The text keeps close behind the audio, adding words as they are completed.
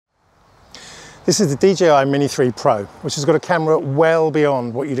This is the DJI Mini 3 Pro, which has got a camera well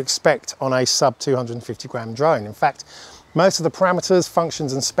beyond what you'd expect on a sub 250 gram drone. In fact, most of the parameters,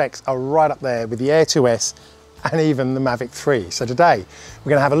 functions and specs are right up there with the Air 2S and even the Mavic 3. So today, we're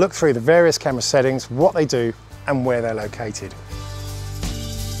going to have a look through the various camera settings, what they do and where they're located.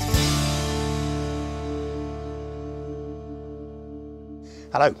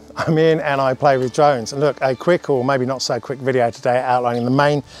 Hello, I'm Ian and I play with drones. And look, a quick or maybe not so quick video today outlining the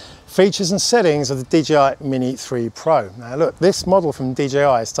main features and settings of the DJI Mini 3 Pro. Now look, this model from DJI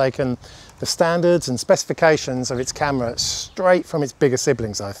has taken the standards and specifications of its camera straight from its bigger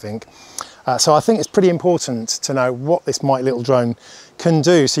siblings, I think. So I think it's pretty important to know what this mighty little drone can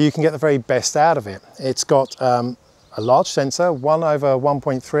do so you can get the very best out of it. It's got a large sensor,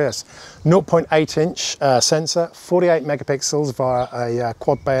 1/1.3, 0.8 inch sensor, 48 megapixels via a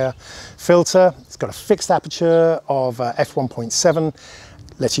quad Bayer filter. It's got a fixed aperture of f1.7,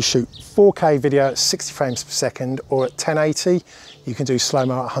 lets you shoot 4K video at 60 frames per second, or at 1080, you can do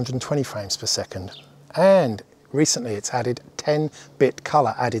slow-mo at 120 frames per second. And recently it's added 10-bit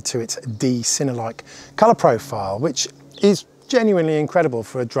color added to its D-Cinelike color profile, which is genuinely incredible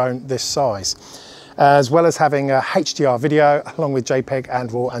for a drone this size, as well as having a HDR video along with JPEG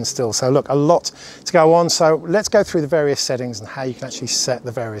and RAW and still. So look, a lot to go on. So let's go through the various settings and how you can actually set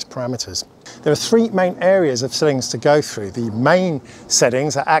the various parameters. There are three main areas of settings to go through. The main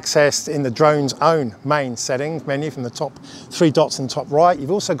settings are accessed in the drone's own main settings menu from the top three dots in the top right.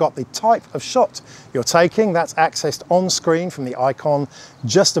 You've also got the type of shot you're taking. That's accessed on screen from the icon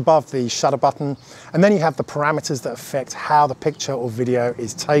just above the shutter button. And then you have the parameters that affect how the picture or video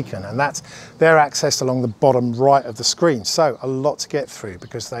is taken. And they're accessed along the bottom right of the screen. So a lot to get through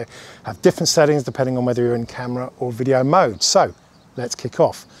because they have different settings depending on whether you're in camera or video mode. So let's kick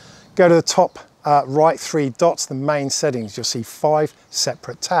off. Go to the top right three dots, the main settings. You'll see 5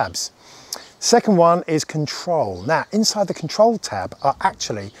 separate tabs. Second one is control. Now, inside the control tab are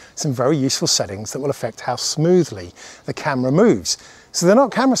actually some very useful settings that will affect how smoothly the camera moves. So they're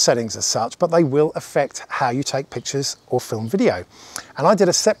not camera settings as such, but they will affect how you take pictures or film video. And I did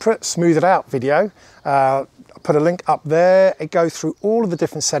a separate smoothed out video. I put a link up there. It goes through all of the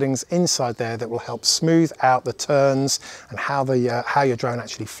different settings inside there that will help smooth out the turns and how your drone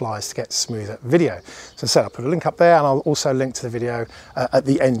actually flies to get smoother video. So as I said, I'll put a link up there and I'll also link to the video at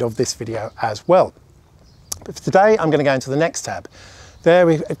the end of this video as well. But for today, I'm going to go into the next tab. There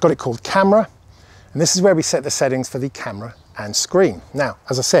we've got it called camera. And this is where we set the settings for the camera and screen. Now,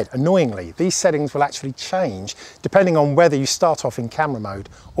 as I said, annoyingly, these settings will actually change depending on whether you start off in camera mode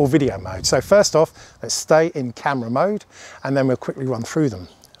or video mode. So first off, let's stay in camera mode and then we'll quickly run through them.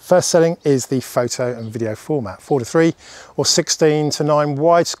 First setting is the photo and video format, 4:3 or 16:9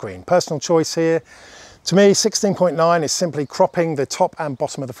 widescreen. Personal choice here. To me, 16:9 is simply cropping the top and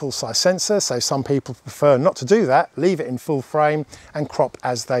bottom of the full-size sensor. So some people prefer not to do that, leave it in full frame and crop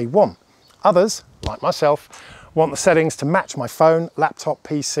as they want. Others, like myself, want the settings to match my phone, laptop,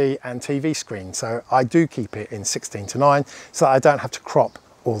 PC and TV screen. So I do keep it in 16:9 so that I don't have to crop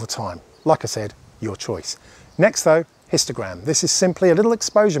all the time. Like I said, your choice. Next though, histogram. This is simply a little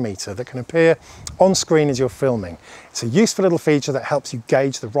exposure meter that can appear on screen as you're filming. It's a useful little feature that helps you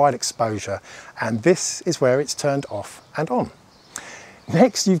gauge the right exposure, and this is where it's turned off and on.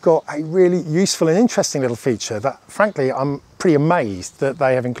 Next, you've got a really useful and interesting little feature that, frankly, I'm pretty amazed that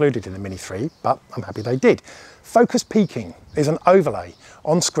they have included in the Mini 3, but I'm happy they did. Focus peaking is an overlay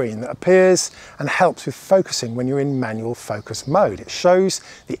on screen that appears and helps with focusing when you're in manual focus mode. It shows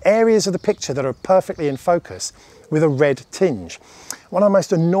the areas of the picture that are perfectly in focus with a red tinge. One of the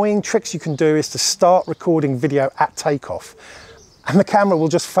most annoying tricks you can do is to start recording video at takeoff, and the camera will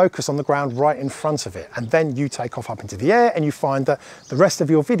just focus on the ground right in front of it. And then you take off up into the air and you find that the rest of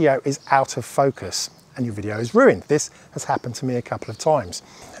your video is out of focus and your video is ruined. This has happened to me a couple of times.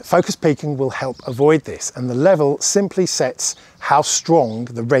 Focus peaking will help avoid this, and the level simply sets how strong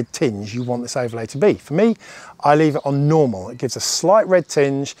the red tinge you want this overlay to be. For me, I leave it on normal. It gives a slight red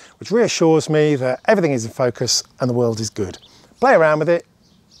tinge, which reassures me that everything is in focus and the world is good. Play around with it.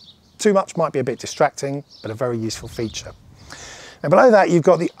 Too much might be a bit distracting, but a very useful feature. Now below that, you've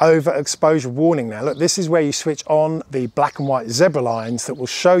got the overexposure warning. Now look, this is where you switch on the black and white zebra lines that will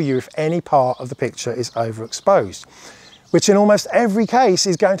show you if any part of the picture is overexposed, which in almost every case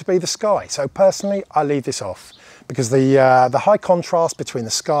is going to be the sky. So personally, I leave this off because the high contrast between the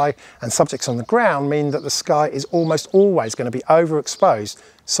sky and subjects on the ground mean that the sky is almost always going to be overexposed,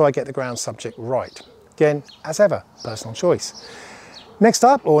 so I get the ground subject right. Again, as ever, personal choice. Next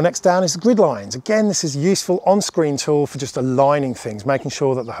up, or next down, is the Gridlines. Again, this is a useful on-screen tool for just aligning things, making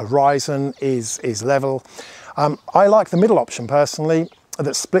sure that the horizon is level. I like the middle option personally,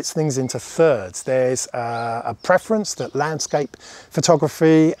 that splits things into thirds. There's a preference that landscape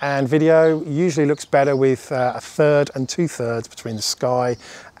photography and video usually looks better with a third and 2/3 between the sky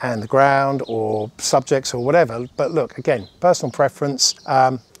and the ground, or subjects or whatever. But look, again, personal preference,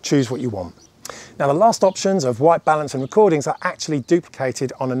 choose what you want. Now, the last options of white balance and recordings are actually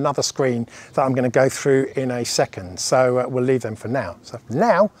duplicated on another screen that I'm going to go through in a second. So we'll leave them for now. So for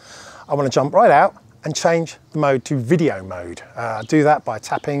now, I want to jump right out and change the mode to video mode. Do that by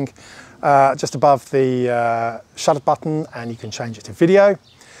tapping just above the shutter button, and you can change it to video.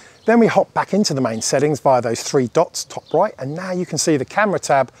 Then we hop back into the main settings via those 3 dots top right, and now you can see the camera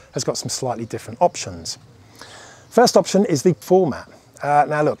tab has got some slightly different options. First option is the format.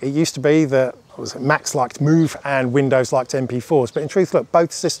 Now look, it used to be that Macs liked MOV and Windows liked MP4s, but in truth, look,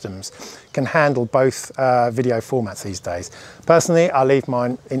 both systems can handle both video formats these days. Personally, I leave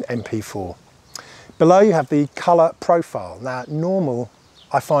mine in MP4. Below you have the color profile. Now, normal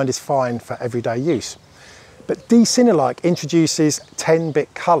I find is fine for everyday use, but D-Cinelike introduces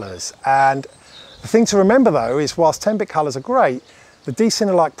 10-bit colors, and the thing to remember though is whilst 10-bit colors are great, the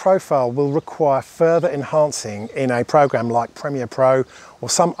D-Cinelike profile will require further enhancing in a program like Premiere Pro or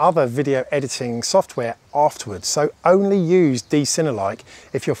some other video editing software afterwards. So only use D-Cinelike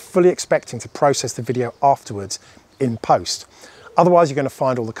if you're fully expecting to process the video afterwards in post. Otherwise, you're going to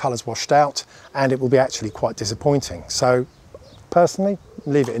find all the colors washed out and it will be actually quite disappointing. So personally,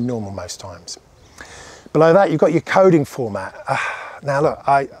 leave it in normal most times. Below that, you've got your coding format. Now look,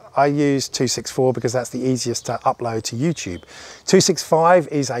 I use 264 because that's the easiest to upload to YouTube. 265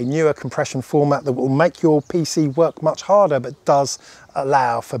 is a newer compression format that will make your PC work much harder, but does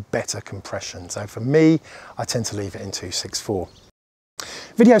allow for better compression. So for me, I tend to leave it in 264.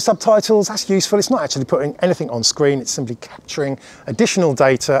 Video subtitles, that's useful. It's not actually putting anything on screen, it's simply capturing additional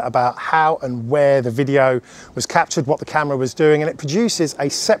data about how and where the video was captured, what the camera was doing, and it produces a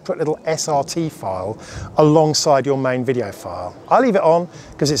separate little SRT file alongside your main video file. I leave it on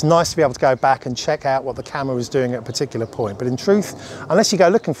because it's nice to be able to go back and check out what the camera was doing at a particular point, but in truth, unless you go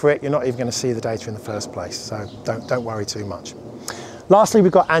looking for it, you're not even going to see the data in the first place, so don't worry too much. Lastly,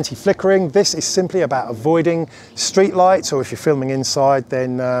 we've got anti-flickering. This is simply about avoiding street lights, or if you're filming inside,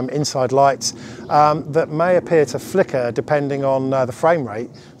 then inside lights that may appear to flicker depending on the frame rate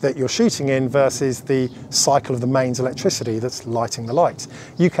that you're shooting in versus the cycle of the mains electricity that's lighting the lights.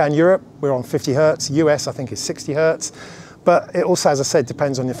 UK and Europe, we're on 50 Hertz. US, I think, is 60 Hertz. But it also, as I said,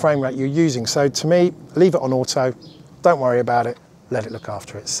 depends on your frame rate you're using. So to me, leave it on auto. Don't worry about it. Let it look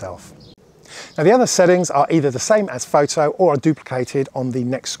after itself. Now, the other settings are either the same as photo or are duplicated on the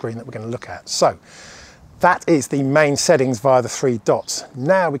next screen that we're going to look at. So that is the main settings via the 3 dots.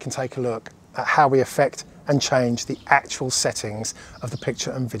 Now we can take a look at how we affect and change the actual settings of the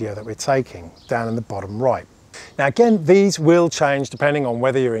picture and video that we're taking down in the bottom right. Now again, these will change depending on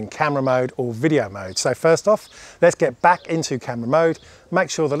whether you're in camera mode or video mode. So first off, let's get back into camera mode. Make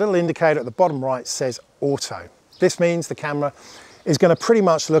sure the little indicator at the bottom right says auto. This means the camera is going to pretty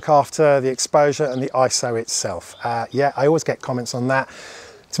much look after the exposure and the ISO itself. Yeah, I always get comments on that.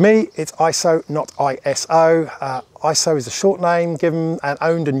 To me, it's ISO, not ISO. ISO is a short name given and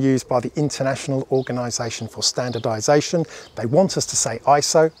owned and used by the International Organization for Standardization. They want us to say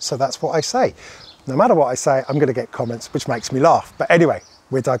ISO, so that's what I say. No matter what I say, I'm going to get comments, which makes me laugh. But anyway,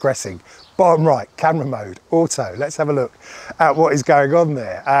 we're digressing. Bottom right, camera mode, auto. Let's have a look at what is going on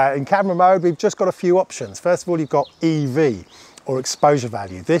there. In camera mode, we've just got a few options. First of all, you've got EV, or exposure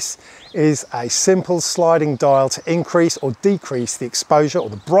value. This is a simple sliding dial to increase or decrease the exposure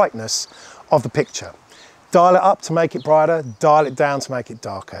or the brightness of the picture. Dial it up to make it brighter, dial it down to make it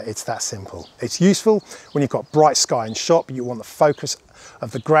darker. It's that simple. It's useful when you've got bright sky in shot, but you want the focus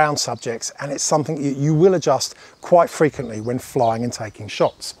of the ground subjects, and it's something you will adjust quite frequently when flying and taking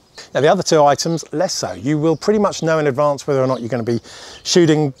shots. Now the other 2 items, less so. You will pretty much know in advance whether or not you're going to be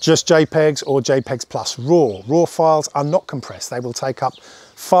shooting just JPEGs or JPEGs plus RAW. RAW files are not compressed. They will take up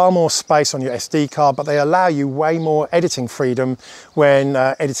far more space on your SD card, but they allow you way more editing freedom when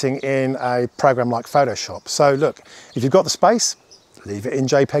editing in a program like Photoshop. So look, if you've got the space, leave it in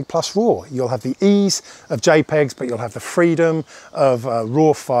JPEG plus RAW. You'll have the ease of JPEGs, but you'll have the freedom of a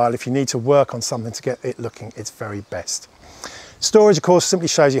RAW file if you need to work on something to get it looking its very best. Storage, of course, simply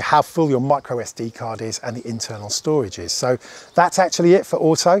shows you how full your micro SD card is and the internal storage is. So that's actually it for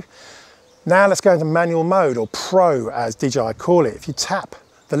auto. Now let's go into manual mode, or Pro as DJI call it. If you tap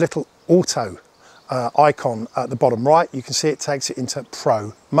the little auto icon at the bottom right, you can see it takes it into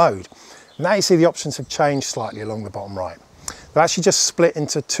Pro mode. Now you see the options have changed slightly along the bottom right. They're actually just split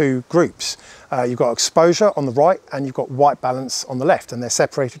into two groups. You've got exposure on the right and you've got white balance on the left, and they're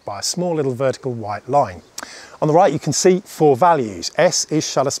separated by a small little vertical white line. On the right you can see 4 values. S is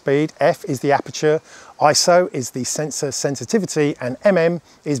shutter speed, F is the aperture, ISO is the sensor sensitivity, and MM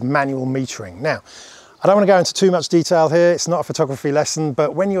is manual metering. Now, I don't want to go into too much detail here, it's not a photography lesson,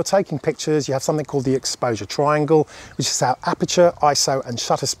 but when you're taking pictures you have something called the exposure triangle, which is how aperture, ISO and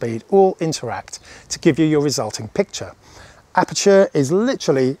shutter speed all interact to give you your resulting picture. Aperture is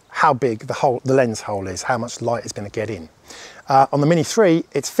literally how big the lens hole is, how much light is going to get in. On the Mini 3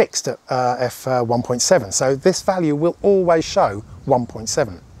 it's fixed at f1.7, so this value will always show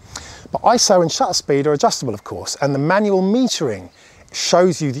 1.7. But ISO and shutter speed are adjustable of course, and the manual metering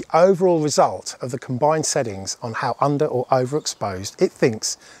shows you the overall result of the combined settings on how under or overexposed it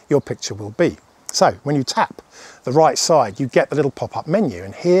thinks your picture will be. So when you tap the right side you get the little pop-up menu,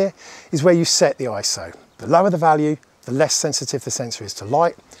 and here is where you set the ISO. The lower the value, the less sensitive the sensor is to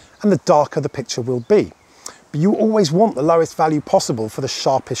light and the darker the picture will be. But you always want the lowest value possible for the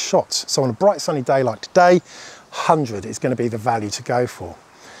sharpest shots. So on a bright sunny day like today, 100 is going to be the value to go for.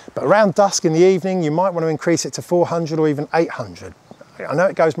 But around dusk in the evening you might want to increase it to 400 or even 800. I know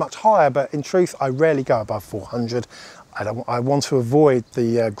it goes much higher, but in truth I rarely go above 400. I want to avoid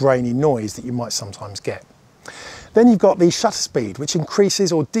the grainy noise that you might sometimes get. Then you've got the shutter speed, which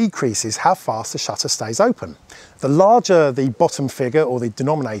increases or decreases how fast the shutter stays open. The larger the bottom figure or the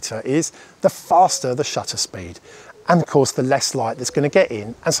denominator is, the faster the shutter speed. And of course the less light that's going to get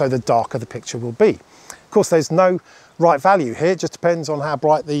in, and so the darker the picture will be. Of course there's no right value here, it just depends on how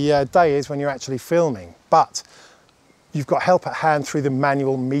bright the day is when you're actually filming. But you've got help at hand through the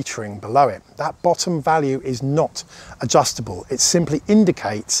manual metering below it. That bottom value is not adjustable. It simply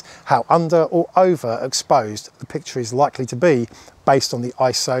indicates how under or over exposed the picture is likely to be based on the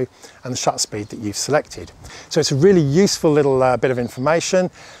ISO and the shutter speed that you've selected. So it's a really useful little bit of information.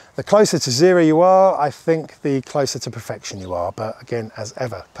 The closer to 0 you are, I think the closer to perfection you are, but again, as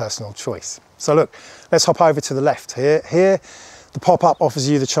ever, personal choice. So look, let's hop over to the left here. Here, the pop-up offers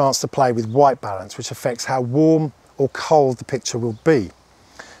you the chance to play with white balance, which affects how warm or cold the picture will be.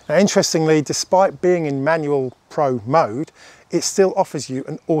 Now interestingly, despite being in manual pro mode, it still offers you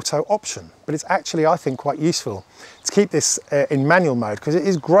an auto option, but it's actually, I think, quite useful to keep this in manual mode because it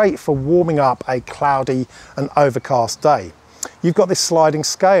is great for warming up a cloudy and overcast day. You've got this sliding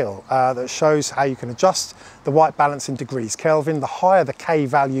scale that shows how you can adjust the white balance in degrees Kelvin. The higher the K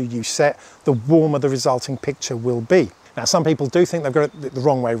value you set, the warmer the resulting picture will be. Now some people do think they've got it the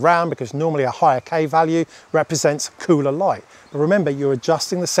wrong way round because normally a higher K value represents cooler light. But remember, you're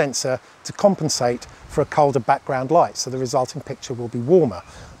adjusting the sensor to compensate for a colder background light, so the resulting picture will be warmer.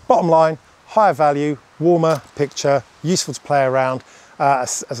 Bottom line, higher value, warmer picture, useful to play around,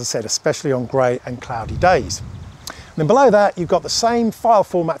 as I said, especially on grey and cloudy days. And then below that, you've got the same file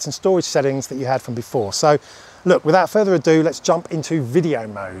formats and storage settings that you had from before. So look, without further ado, let's jump into video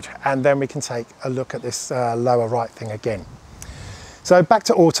mode and then we can take a look at this lower right thing again. So back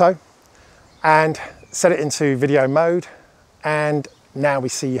to auto and set it into video mode, and now we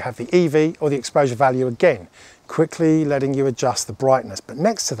see you have the EV or the exposure value again, quickly letting you adjust the brightness. But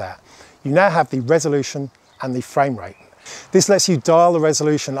next to that, you now have the resolution and the frame rate. This lets you dial the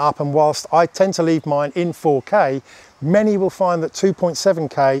resolution up, and whilst I tend to leave mine in 4K, many will find that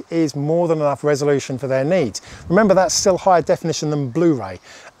 2.7K is more than enough resolution for their needs. Remember, that's still higher definition than Blu-ray,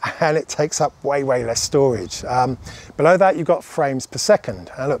 and it takes up way less storage. Below that, you've got frames per second.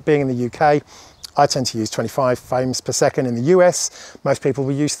 And look, being in the UK, I tend to use 25 frames per second. In the US, most people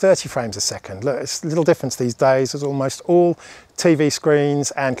will use 30 frames a second. Look, it's a little difference these days, as almost all TV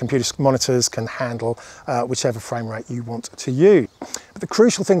screens and computer monitors can handle whichever frame rate you want to use. But the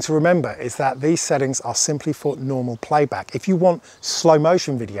crucial thing to remember is that these settings are simply for normal playback. If you want slow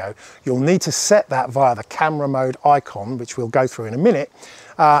motion video, you'll need to set that via the camera mode icon, which we'll go through in a minute,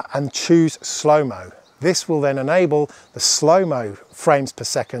 and choose slow-mo. This will then enable the slow-mo frames per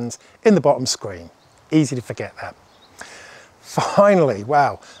second in the bottom screen. Easy to forget that. Finally,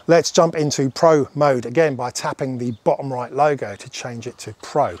 wow, let's jump into Pro mode again by tapping the bottom right logo to change it to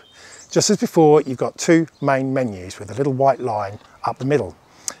Pro. Just as before, you've got two main menus with a little white line up the middle.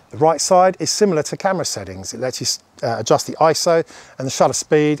 The right side is similar to camera settings. It lets you adjust the ISO and the shutter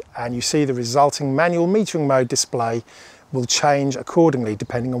speed, and you see the resulting manual metering mode display will change accordingly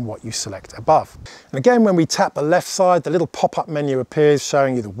depending on what you select above. And again, when we tap the left side, the little pop-up menu appears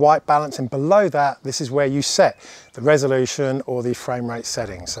showing you the white balance, and below that, this is where you set the resolution or the frame rate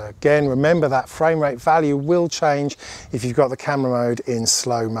settings. So again, remember that frame rate value will change if you've got the camera mode in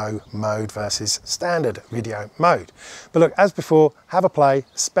slow-mo mode versus standard video mode. But look, as before, have a play,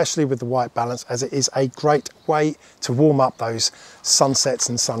 especially with the white balance, as it is a great way to warm up those sunsets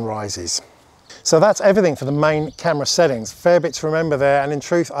and sunrises. So that's everything for the main camera settings. Fair bit to remember there, and in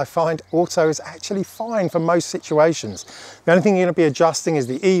truth, I find auto is actually fine for most situations. The only thing you're going to be adjusting is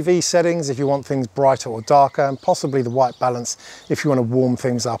the EV settings if you want things brighter or darker, and possibly the white balance if you want to warm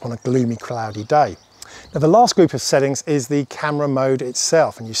things up on a gloomy, cloudy day. Now, the last group of settings is the camera mode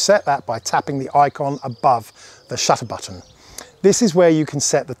itself, and you set that by tapping the icon above the shutter button. This is where you can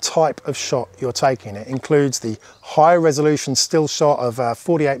set the type of shot you're taking. It includes the high resolution still shot of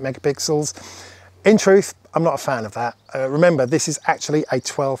 48 megapixels. In truth, I'm not a fan of that. Remember, this is actually a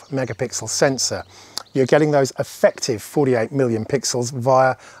 12 megapixel sensor. You're getting those effective 48 million pixels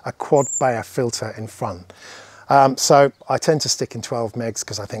via a quad Bayer filter in front. So I tend to stick in 12 megs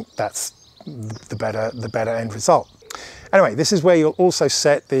because I think that's the better end result. Anyway, this is where you'll also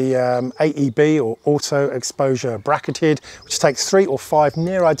set the AEB or auto exposure bracketed, which takes 3 or 5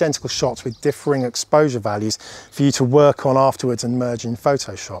 near identical shots with differing exposure values for you to work on afterwards and merge in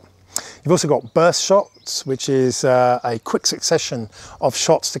Photoshop. You've also got burst shots, which is a quick succession of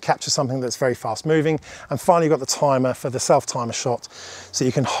shots to capture something that's very fast moving. And finally, you've got the timer for the self-timer shot, so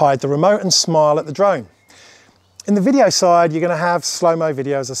you can hide the remote and smile at the drone. In the video side, you're going to have slow-mo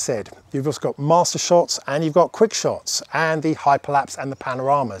video, as I said. You've also got Mastershots, and you've got Quickshots, and the hyperlapse and the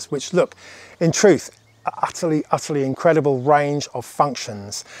panoramas, which look, in truth, utterly incredible range of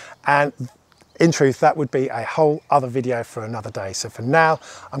functions. And in truth, that would be a whole other video for another day. So for now,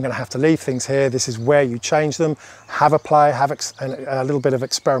 I'm going to have to leave things here. This is where you change them, have a play, have a little bit of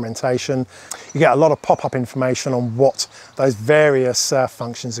experimentation. You get a lot of pop-up information on what those various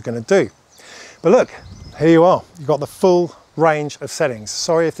functions are going to do. But look, here you are. You've got the full range of settings.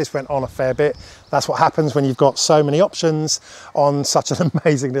 Sorry if this went on a fair bit. That's what happens when you've got so many options on such an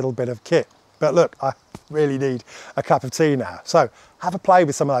amazing little bit of kit. But look, I really need a cup of tea now. So have a play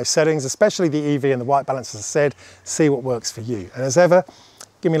with some of those settings, especially the EV and the white balance, as I said, see what works for you. And as ever,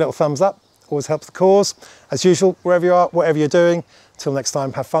 give me a little thumbs up, always helps the cause. As usual, wherever you are, whatever you're doing, till next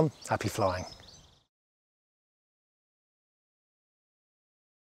time, have fun, happy flying.